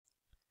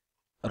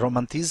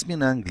Romantizmi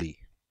në Angli.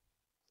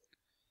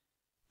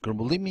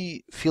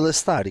 Grumbullimi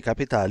fillestar i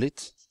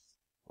kapitalit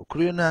u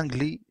krye në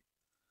Angli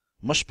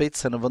më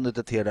shpejt se në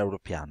vendet e tjera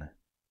europiane.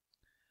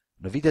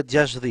 Në vitet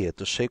 60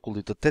 të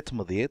shekullit të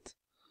 18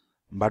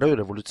 mbaroi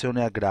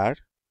revolucioni agrar,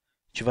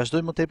 që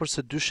vazhdoi më tepër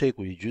se 2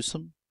 shekuj i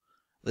gjysmë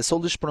dhe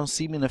solli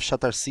shpronësimin e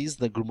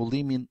fshatarësisë dhe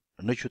grumbullimin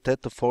në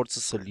qytet të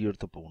forcës së lirë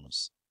të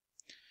punës.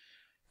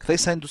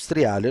 Kthesa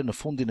industriale në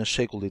fundin e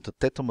shekullit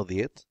të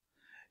 18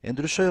 e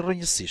ndryshoi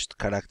rrënjësisht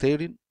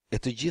karakterin e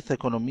të gjithë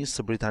ekonomisë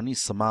së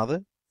Britanisë së Madhe,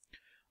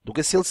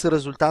 duke sjellë si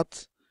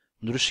rezultat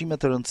ndryshime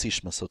të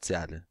rëndësishme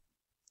sociale.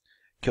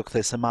 Kjo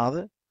kthesë e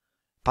madhe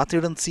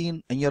pati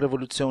rëndësinë e një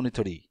revolucioni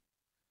të ri.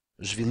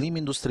 Zhvillimi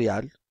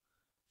industrial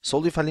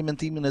solli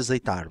falimentimin e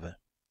zejtarëve,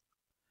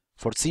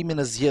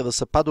 forcimin e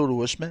zgjedhjes së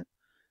padurueshme,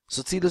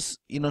 së cilës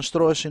i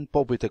nënshtroheshin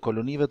popujt e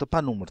kolonive të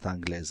panumërta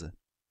angleze.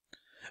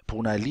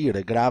 Puna e lirë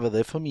e grave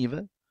dhe e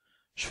fëmijëve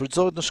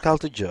shfrytëzohet në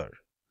shkallë të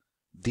gjerë.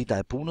 Dita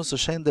e punës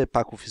është ende e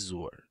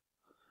pakufizuar.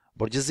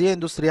 Borgjezia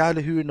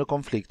industriale hyri në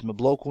konflikt me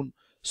bllokun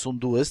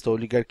sundues të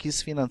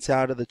oligarkisë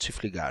financiare dhe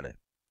çiftligare.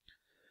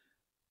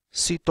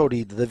 Si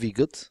Torit dhe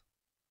Vigët,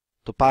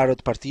 të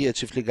parët partia e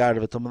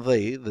çiftligarëve të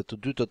mëdhej dhe të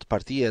dytët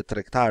partia e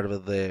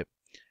tregtarëve dhe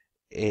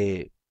e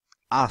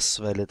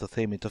asve, le të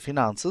themi, të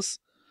financës,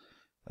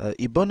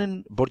 i bënin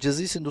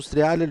borgjezisë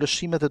industriale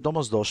lëshimet e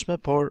domosdoshme,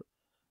 por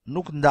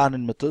nuk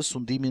ndanin me të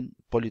sundimin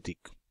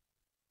politik.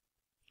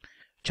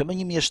 Që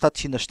më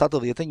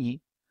 1771,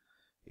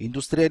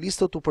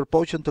 industrialistët u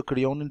përpoqën të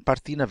krijonin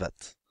partinë e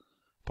vet,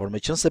 por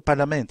meqense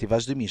parlamenti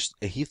vazhdimisht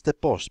e hidhte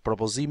poshtë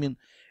propozimin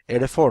e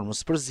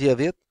reformës për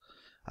zgjedhjet,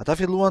 ata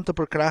filluan të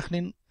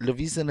përkrahnin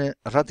lëvizjen e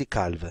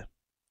radikalëve.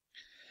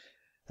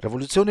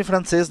 Revolucioni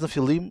francez në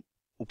fillim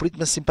u prit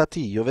me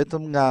simpati jo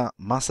vetëm nga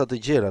masat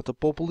e gjera të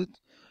popullit,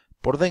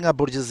 por dhe nga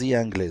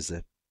borgjezia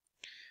angleze.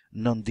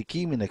 Në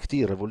ndikimin e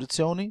këtij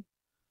revolucioni,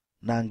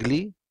 në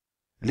Angli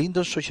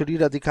lindën shoqëri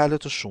radikale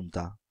të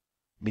shumta,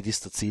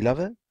 midis të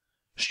cilave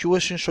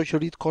shquheshin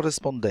shoqëritë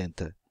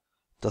korrespondente,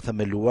 të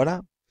themeluara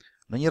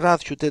në një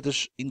radhë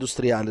qytetesh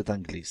industriale të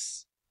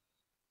Anglisë.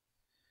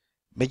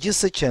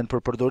 Megjithse qenë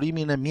për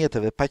përdorimin e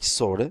mjeteve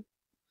paqësore,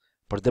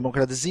 për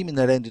demokratizimin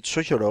e rendit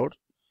shoqëror,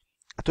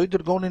 ato i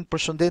dërgonin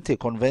përshëndetje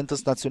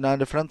konventës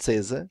nacionale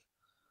franceze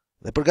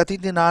dhe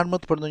përgatitnin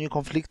armët për ndonjë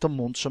konflikt të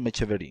mundshëm me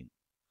qeverinë.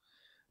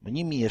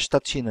 Në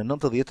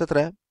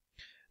 1793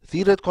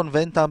 thirret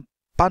konventa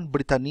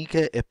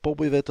pan-britanike e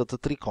popujve të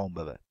tri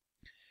kombeve,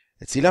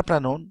 e cila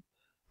pranon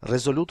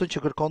rezolutën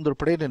që kërkon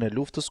ndërprerjen e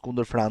luftës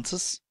kundër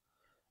Francës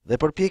dhe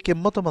përpjekje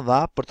më të mëdha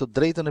për të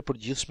drejtën e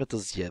përgjithshme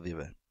të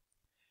zgjedhjeve.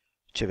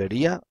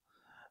 Qeveria,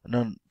 në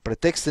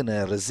pretekstin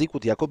e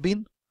rrezikut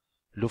jakobin,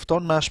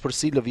 lufton me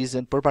ashpërsi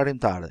lëvizjen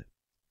përparimtare.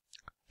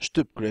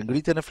 Shtyp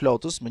kryengritjen e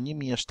flotës më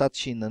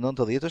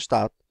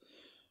 1797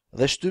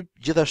 dhe shtyp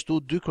gjithashtu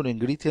 2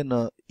 kryengritje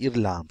në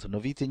Irlandë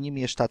në vitin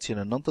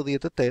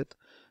 1798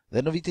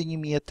 dhe në vitin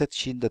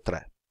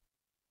 1803.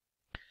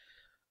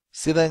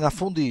 Si dhe nga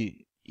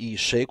fundi i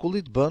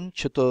shekullit bën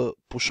që të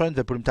pushojnë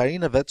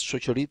veprimtarinë e vet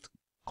shoqëritë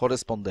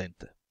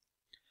korrespondente.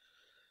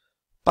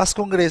 Pas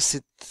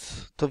kongresit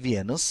të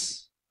Vienës,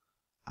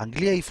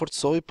 Anglia i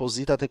forcoi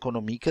pozitat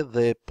ekonomike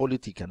dhe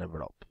politike në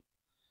Evropë.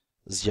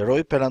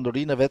 Zgjeroi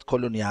perandorinë e vet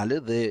koloniale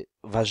dhe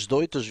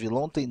vazhdoi të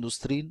zhvillonte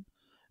industrinë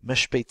me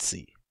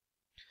shpejtësi.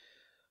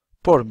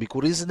 Por mbi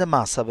kurrizin e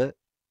masave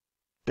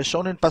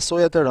peshonin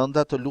pasojat e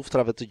rënda të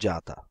luftrave të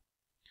gjata.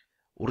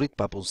 U rrit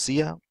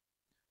papunësia,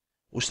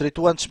 u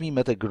shtrejtuan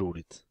çmimet e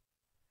grurit.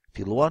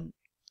 Filluan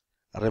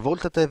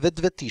revoltat e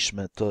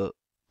vetvetishme të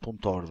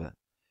punëtorëve,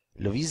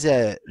 lëvizja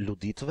e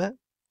luditëve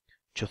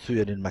që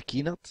thyenin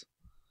makinat,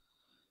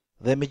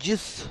 dhe me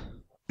gjithë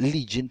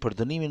ligjin për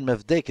dënimin me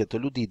vdekje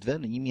të luditëve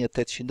në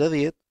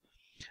 1810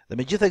 dhe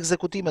me gjithë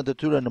ekzekutimet e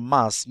tyre në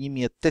mas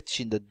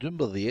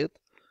 1812,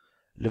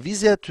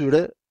 lëvizja e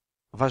tyre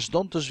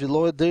vazhdon të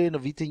zhvillohet deri në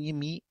vitin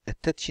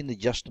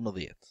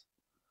 1816.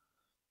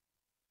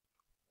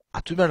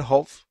 Aty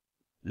merrhov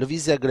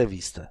lëvizja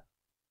greviste.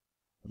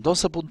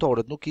 Ndonse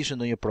punëtorët nuk kishin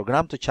ndonjë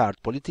program të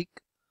qartë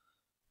politik,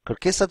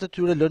 kërkesat e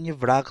tyre lënë një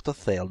vrag të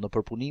thellë në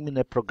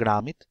përpunimin e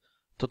programit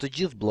të të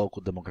gjithë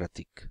bllokut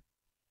demokratik.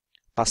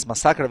 Pas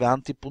masakrave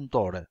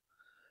antipunëtore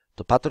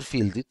të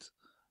Patterfieldit,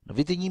 në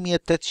vitin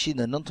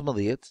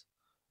 1819,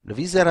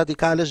 lëvizja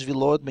radikale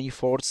zhvillohet me një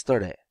forcë të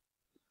re.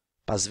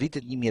 Pas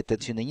vitit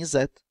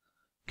 1820,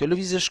 kjo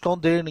lëvizje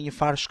shkon deri në një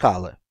farë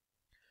shkalle,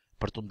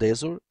 për të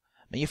ndezur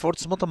me një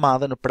forcë më të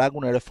madhe në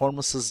pragun e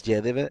reformës së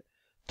zgjedhjeve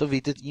të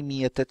vitit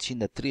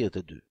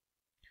 1832.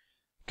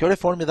 Kjo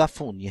reformë dha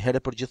fund një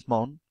herë për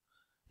gjithmonë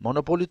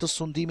monopolit të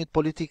sundimit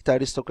politik të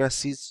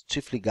aristokrasisë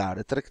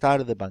çiftligare,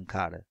 tregtare dhe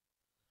bankare.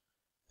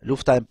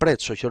 Lufta e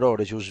mpret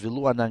shoqërore që u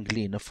zhvillua në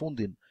Angli në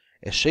fundin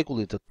e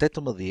shekullit të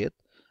 18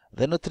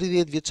 dhe në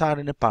 30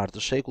 vjeçarin e parë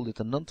të shekullit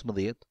të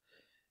 19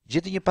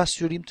 gjeti një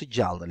pasqyrim të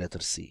gjallë në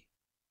letërsi.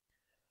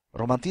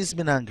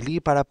 Romantizmi në Angli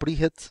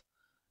paraprihet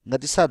nga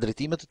disa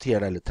drejtime të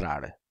tjera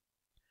letrare.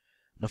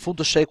 Në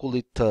fund të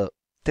shekullit të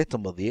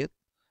 18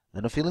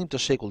 dhe në fillim të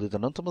shekullit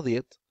të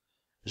 19,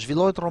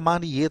 zhvillohet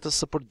romani jetës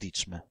së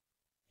përditshme,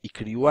 i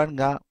krijuar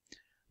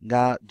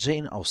nga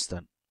Jane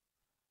Austen,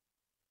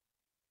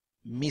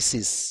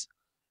 Mrs.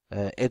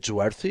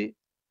 Edgeworthy,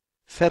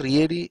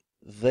 Ferrieri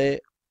dhe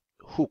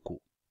Huku.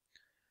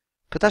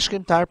 Këta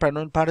shkrimtarë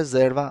pranojnë pa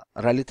rezerva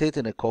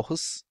realitetin e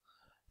kohës,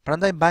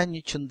 prandaj mbajnë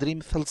një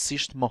qëndrim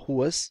thellësisht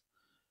mohues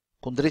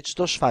kundrejt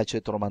çdo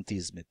shfaqje të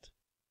romantizmit.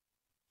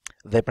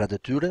 Veprat e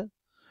tyre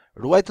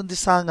ruajtën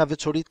disa nga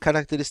veçoritë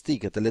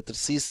karakteristike të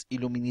letërsisë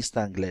iluministe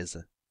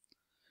angleze.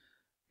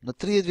 Në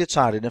 30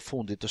 vjeçarin e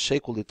fundit të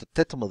shekullit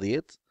të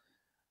 18,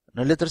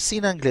 në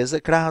letërsinë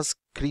angleze krahas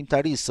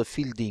krijimtarisë së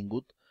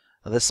Fieldingut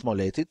dhe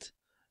Smollettit,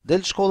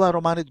 del shkolla e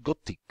romanit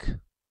gotik,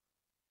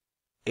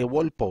 e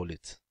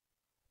Walpolit,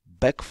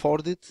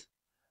 Beckfordit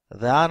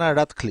dhe Anna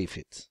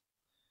Radcliffeit,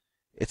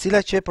 e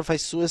cila që e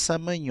përfaqësuesa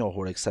më e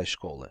njohur e kësaj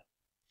shkolle.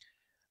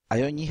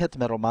 Ajo njihet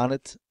me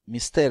romanet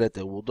Misteret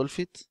e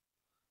Udolfit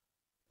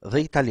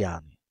dhe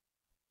Italiani.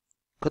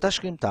 Këta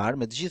shkrimtarë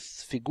me të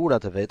gjithë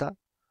figurat e veta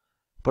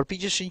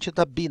përpiqeshin që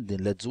ta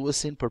bindin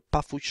lexuesin për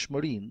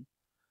pafuqishmërinë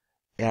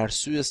e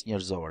arsyes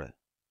njerëzore,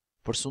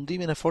 për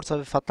sundimin e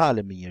forcave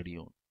fatale me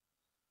njeriu.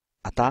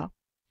 Ata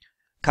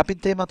kapin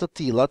tema të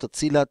tilla, të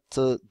cilat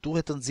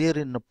duhet të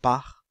nxjerrin në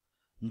pah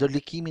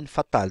ndërlikimin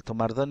fatal të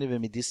marrëdhënieve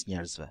midis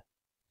njerëzve.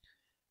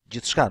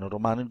 Gjithçka në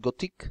romanin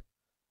gotik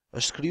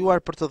është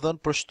krijuar për të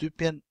dhënë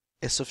përshtypjen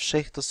e së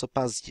fshehtës së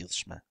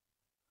pazgjidhshme.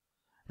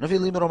 Në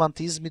fillim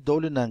romantizmi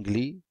doli në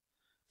Angli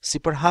si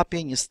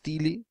përhapje një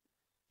stili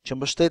që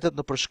mbështetet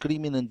në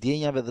përshkrimin e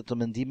ndjenjave dhe të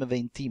mendimeve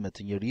intime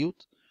të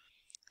njeriut,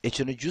 e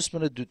që në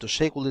gjysmën e dytë të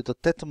shekullit të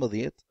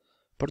 18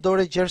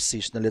 përdore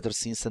gjerësisht në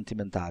letërsinë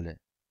sentimentale.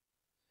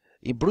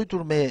 I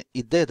mbrojtur me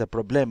idetë e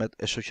problemet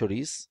e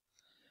shoqërisë,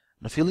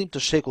 në fillim të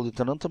shekullit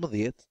të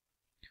 19,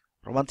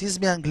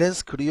 romantizmi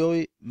anglez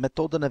krijoi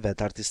metodën e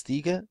vet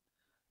artistike,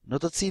 në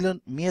të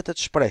cilën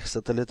mjetet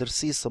shprehëse të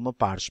letërsisë së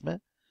mëparshme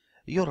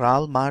jo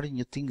rrallë marrin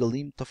një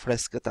tingëllim të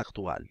freskët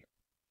aktual.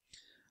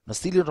 Në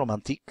stilin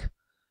romantik,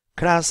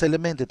 krahas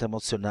elementit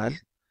emocional,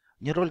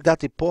 një rol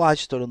gati po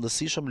aq të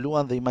rëndësishëm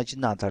luan dhe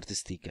imagjinata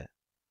artistike.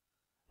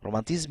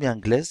 Romantizmi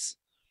anglez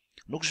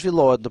nuk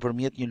zhvillohet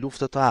nëpërmjet një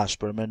lufte të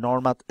ashpër me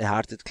normat e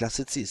artit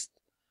klasicist,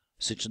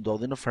 siç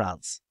ndodhi në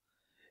Francë.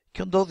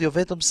 Kjo ndodh jo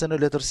vetëm se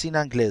në letërsinë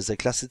angleze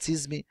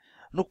klasicizmi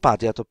nuk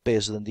pati atë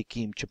peshë dhe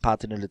ndikim që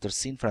pati në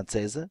letërsinë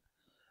franceze,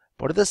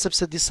 por edhe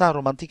sepse disa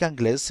romantik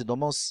anglez,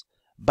 sidomos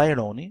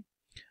Byroni,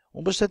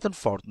 u mbështetën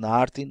fort në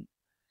artin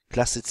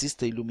klasicist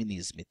të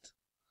iluminizmit.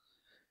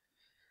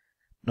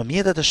 Në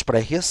mjetet e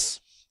shprehjes,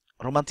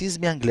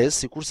 romantizmi anglez,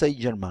 sikurse ai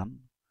gjerman,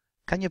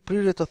 ka një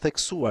prirje të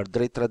theksuar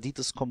drejt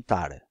traditës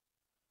kombëtare.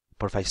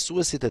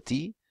 Përfaqësuesit e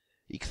tij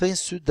i kthejnë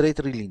sy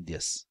drejt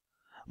rilindjes.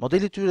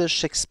 Modeli i tyre është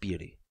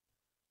Shakespeare.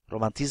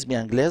 Romantizmi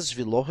anglez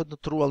zhvillohet në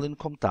truallin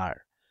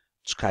kombëtar,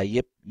 çka i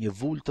jep një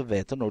vulë të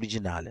vetën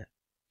origjinale.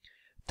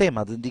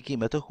 Temat dhe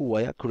ndikimet e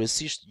huaja,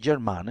 kryesisht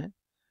gjermane,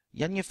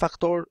 janë një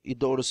faktor i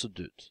dorës së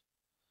dytë.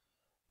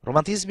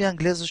 Romantizmi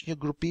anglez është një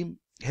grupim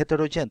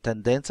heterogjen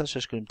tendencash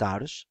e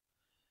shkrimtarësh,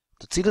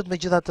 të cilët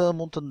megjithatë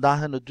mund të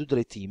ndahen në dy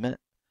drejtime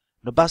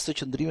në bazë të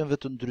qëndrimeve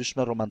të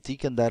ndryshme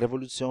romantike ndaj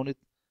revolucionit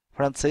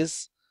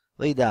francez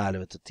dhe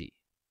idealeve të tij.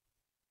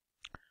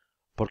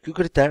 Por ky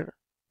kriter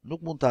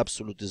nuk mund të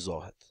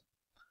absolutizohet.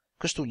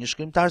 Kështu një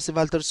shkrimtar si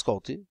Valter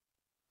Skoti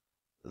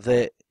dhe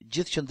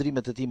gjithë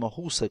qëndrimet e tij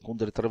mohuese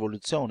kundër të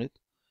revolucionit,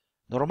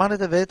 në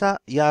romanet e veta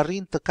ja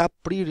arrin të kap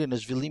prirjen e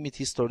zhvillimit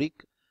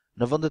historik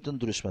në vende të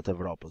ndryshme të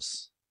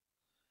Evropës.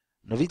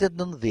 Në vitet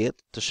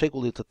 90 të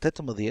shekullit të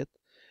 18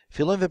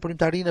 fillojnë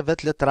veprimtarinë e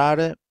vet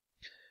letrare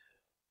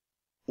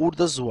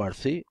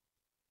Wordsworthi,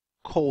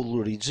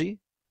 Coleridge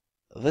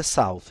dhe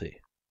Southey.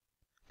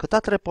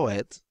 Këta tre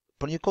poetë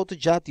për një kohë të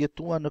gjatë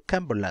jetuan në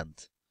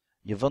Cumberland,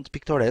 një vend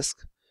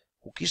piktoresk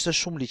ku kishte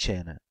shumë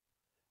liçene.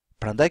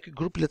 Prandaj ky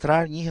grup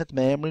letrar njihet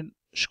me emrin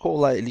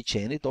Shkolla e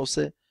liçenit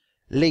ose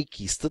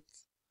lejkistët,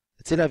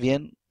 e cila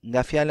vjen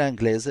nga fjala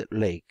angleze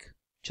lake,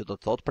 që do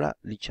të thotë pra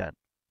liçen.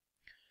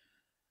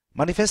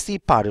 Manifesti i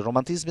parë i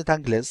romantizmit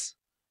anglez,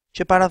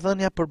 që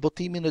paradhënia për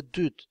botimin e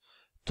dytë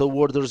të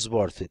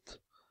Wordsworthit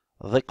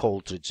dhe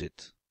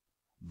Coleridge-it,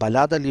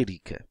 balada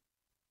lirike,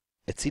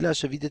 e cila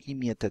është e vitit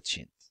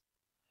 1800.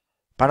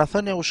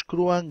 Parathënia u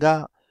shkrua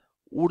nga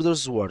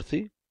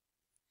Wordsworthi.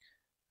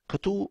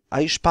 Këtu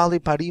ai shpalli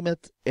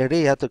parimet e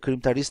reja të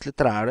krijimtarisë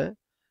letrare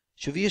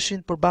që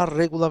viheshin përbarë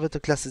rregullave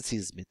të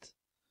klasicizmit,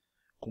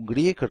 ku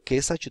ngrihej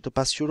kërkesa që të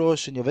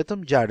pasqyroheshin jo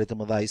vetëm ngjarjet e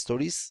mëdha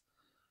historisë,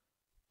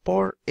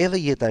 por edhe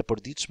jeta e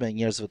përditshme e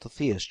njerëzve të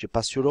thjeshtë, që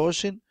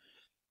pasqyroheshin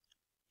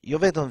jo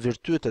vetëm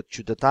virtytet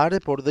qytetare,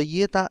 por dhe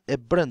jeta e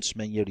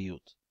brendshme e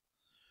njeriut.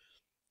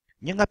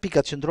 Një nga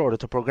pikat qendrore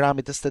të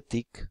programit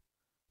estetik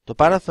të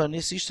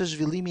parathënies ishte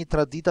zhvillimi i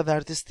traditave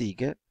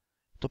artistike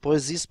të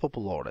poezisë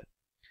popullore.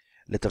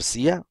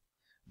 Letërsia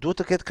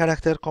duhet të ketë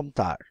karakter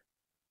kombëtar.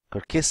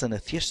 Kërkesën e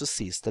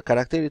thjeshtësisë të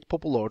karakterit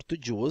popullor të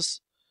gjuhës,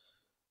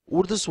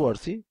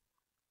 Wordsworthi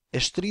e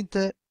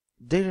shtrinte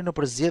deri në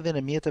përzgjedhjen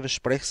e mjeteve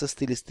shprehëse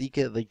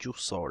stilistike dhe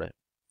gjuhësore.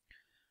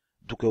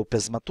 Duke u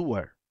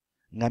pezmatuar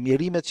nga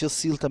mjerimet që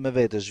sillte me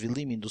vete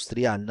zhvillimi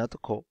industrial në atë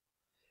kohë,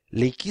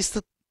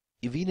 laikistët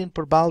i vinin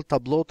përballë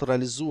tablo të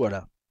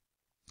realizuara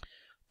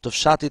të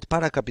fshatit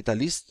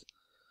parakapitalist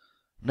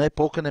në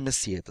epokën e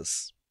mesjetës.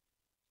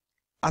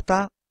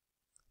 Ata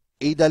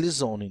e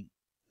idealizonin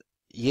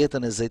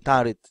jetën e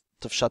zejtarit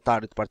të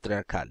fshatarit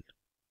patriarkal.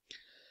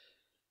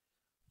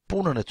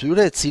 Punën e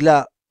tyre e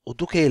cila u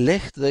duke e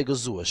lehtë dhe e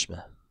gëzueshme,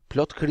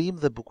 plot krijim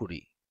dhe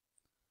bukuri.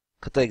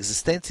 Këtë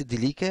ekzistencë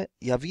idilike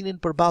ja vinin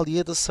përballë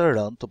jetës së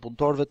rëndë të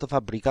punëtorëve të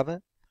fabrikave,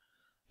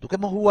 duke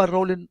mohuar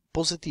rolin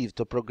pozitiv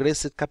të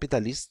progresit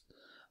kapitalist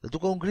dhe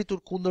duke u ngritur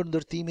kundër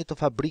ndërtimit të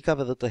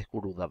fabrikave dhe të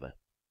hekurudhave.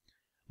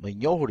 Më i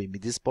njohuri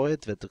midis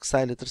poetëve të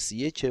kësaj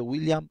letërsie që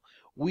William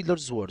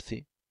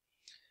Wordsworthi,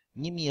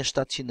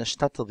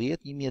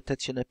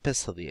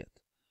 1770-1850,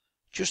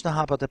 qysh në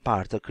hapat e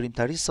parë të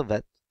krimtarisë së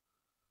vet,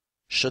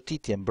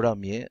 shëtitje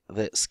mbrëmje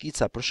dhe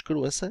skica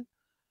përshkruese,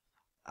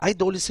 ai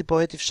doli si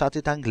poet i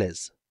fshatit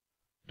anglez,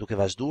 duke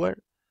vazhduar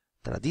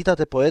traditat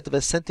e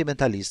poetëve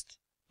sentimentalist,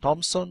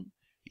 Thomson,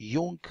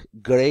 Jung,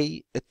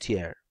 Gray e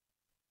tjerë.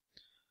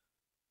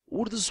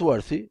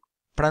 Wordsworthi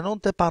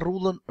pranonte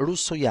parrullën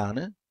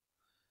rusojane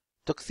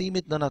të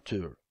kthimit në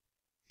natyrë.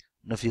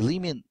 Në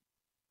fillimin,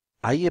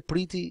 ai e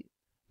priti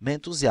me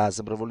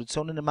entuziazëm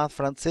revolucionin e madh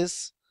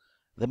francez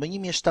dhe më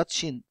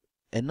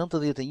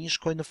 1791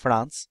 shkoi në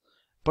Francë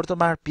për të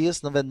marrë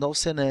pjesë në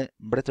vendosjen e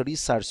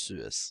mbretërisë së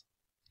arsyes.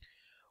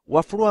 U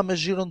afrua me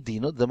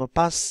Girondinët dhe më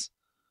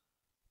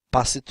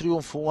pasi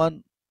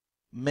triumfuan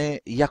me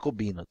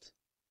Jakobinët.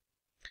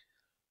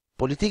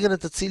 Politikën e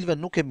të cilëve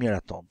nuk e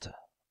miratonte.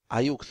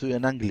 Ai u kthye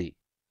në Angli.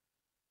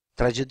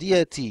 Tragjedia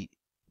e tij,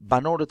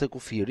 Banorët e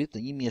kufirit,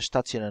 në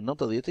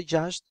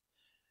 1796,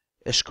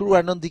 e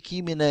shkruar në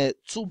ndikimin e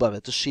cubave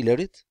të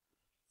Schillerit,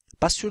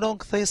 pasqyron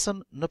kthesën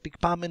në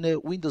pikpamjen e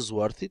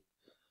Wordsworthit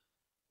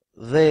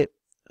dhe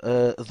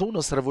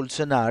dhunës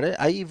revolucionare,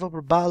 ai i vë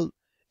përballë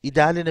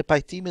idealin e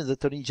pajtimit dhe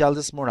të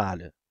ringjalljes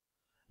morale.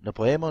 Në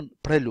poemën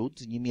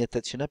Prelud,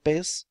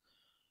 1805,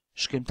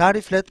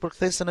 shkrimtari flet për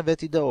kthesën e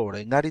vet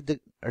ideore, nga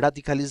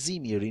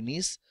radikalizimi i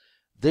rinisë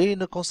deri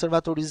në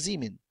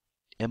konservatorizimin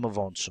e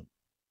mëvonshëm.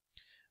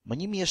 Më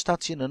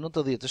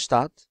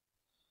 1797,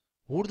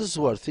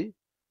 Wordsworthi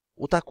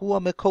u takua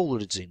me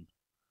Coleridge-in,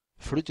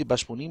 fryti i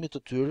bashkëpunimit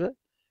të tyre,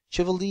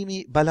 që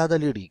vëllimi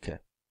balada lirike.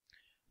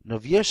 Në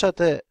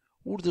vjershat e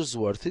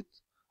Wordsworthit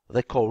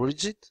dhe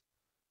Coleridge-it,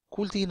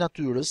 kulti i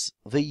natyrës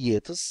dhe i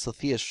jetës së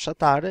thjesht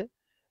fshatare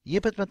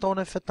jepet me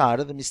tone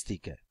fetare dhe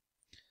mistike.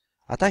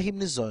 Ata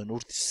himnizojnë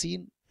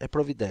urtësinë e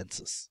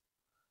providencës.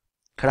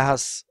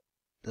 Krahas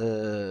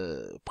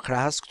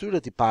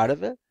këtyre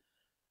tipareve,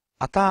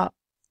 ata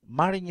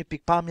marrin një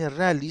pikpamje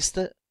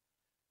realiste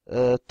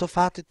të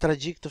fatit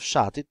tragjik të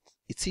fshatit,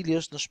 i cili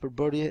është në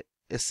shpërbërje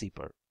e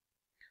sipër.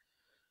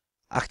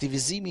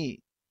 Aktivizimi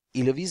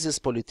i lëvizjes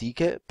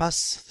politike pas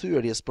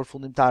thyerjes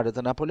përfundimtare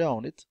të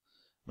Napoleonit,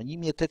 më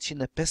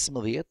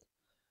 1815,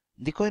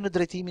 ndikoi në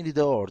drejtimin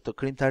ideor të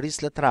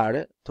krimtarisë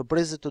letrare të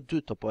brezit të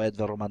dytë të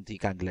poetëve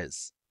romantik anglez,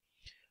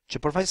 që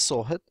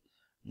përfaqësohet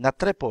nga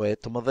 3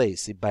 poetë të mëdhej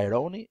si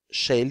Byroni,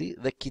 Shelley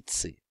dhe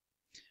Keats.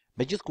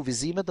 Me gjithë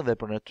kufizimet në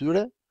veprën e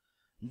tyre,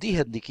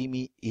 ndihet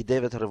ndikimi i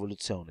ideve të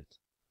revolucionit.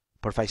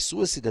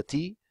 Përfaqësuesit e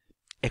tij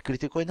e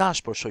kritikojnë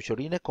ashpër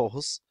shoqërinë e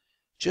kohës,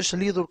 që është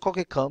lidhur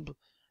kokë e këmbë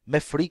me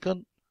frikën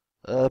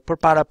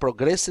përpara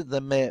progresit dhe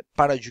me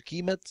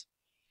paragjykimet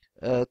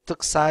të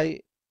kësaj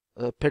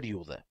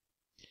periudhe.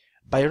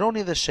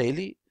 Byroni dhe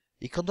Shelley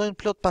i këndojnë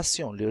plot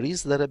pasion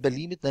lirisë dhe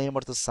rebelimit në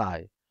emër të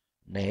saj,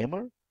 në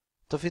emër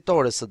të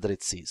fitores së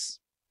drejtësisë.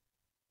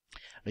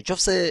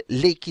 Nëse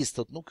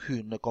laikistët nuk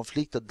hynë në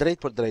konflikt të drejt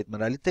për drejt me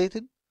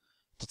realitetin,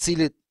 të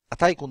cilit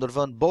ata i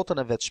kundërvën botën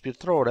e vet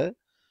shpirtërore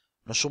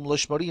në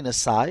shumëllojshmërinë e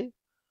saj,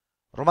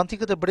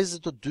 romantikët e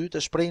brezit të dytë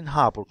e shprehin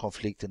hapur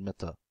konfliktin me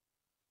të.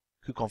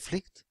 Ky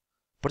konflikt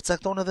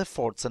përcakton edhe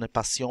forcën e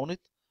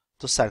pasionit,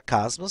 të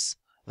sarkazmës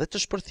dhe të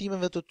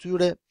shpërthimeve të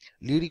tyre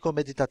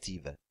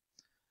liriko-meditative.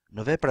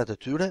 Në veprat e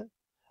tyre,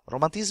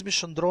 romantizmi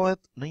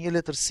shndrohet në një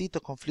letërsi të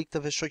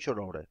konflikteve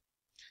shoqërore.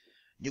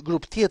 Një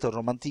grup tjetër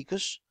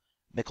romantikësh,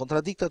 me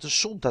kontradikta të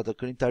shumta të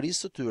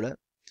krimtarisë të tyre,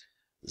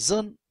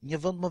 zën një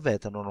vend më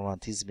vete në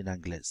romantizmin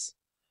anglez.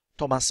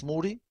 Thomas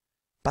Moore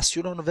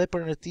pasqyron në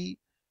veprën e tij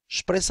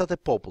shpresat e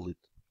popullit,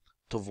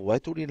 të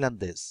vuajtur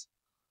irlandez.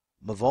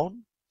 Më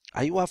vonë,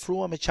 ai u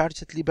afrua me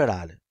qarqet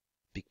liberale,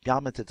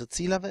 pikpamjet e të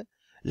cilave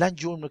lanë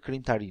gjurmë në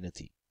krimtarinë e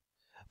tij.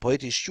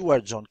 Poeti i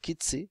shquar John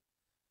Keats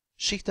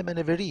shihte me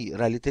neveri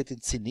realitetin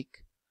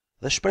cinik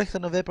dhe shprehte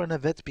në veprën e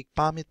vet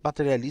pikpamjet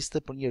materialiste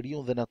për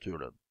njeriun dhe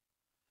natyrën.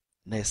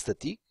 Në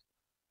estetik,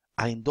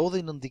 ai ndodhi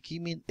në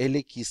ndikimin e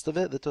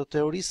laikistëve dhe të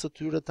teorisë së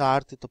tyre të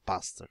artit të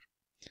pastër.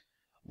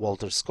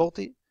 Valter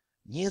Skoti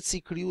njihet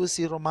si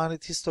krijuesi i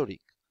romanit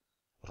historik.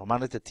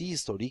 Romanet e tij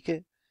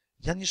historike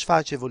janë një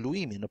shfaqje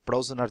evoluimi në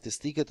prozën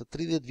artistike të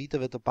 30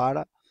 viteve të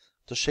para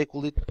të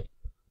shekullit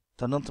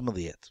të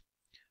 19.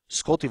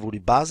 Skoti vuri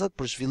bazat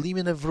për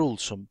zhvillimin e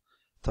vrullshëm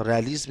të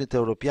realizmit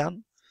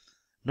evropian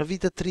në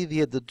vitet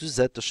 30 dhe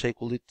 40 të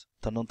shekullit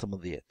të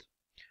 19.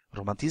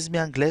 Romantizmi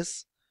anglez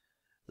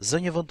zë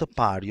një vend të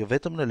parë jo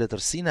vetëm në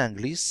letërsinë e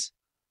Anglisë,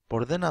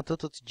 por edhe në atë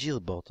të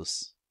gjithë botës.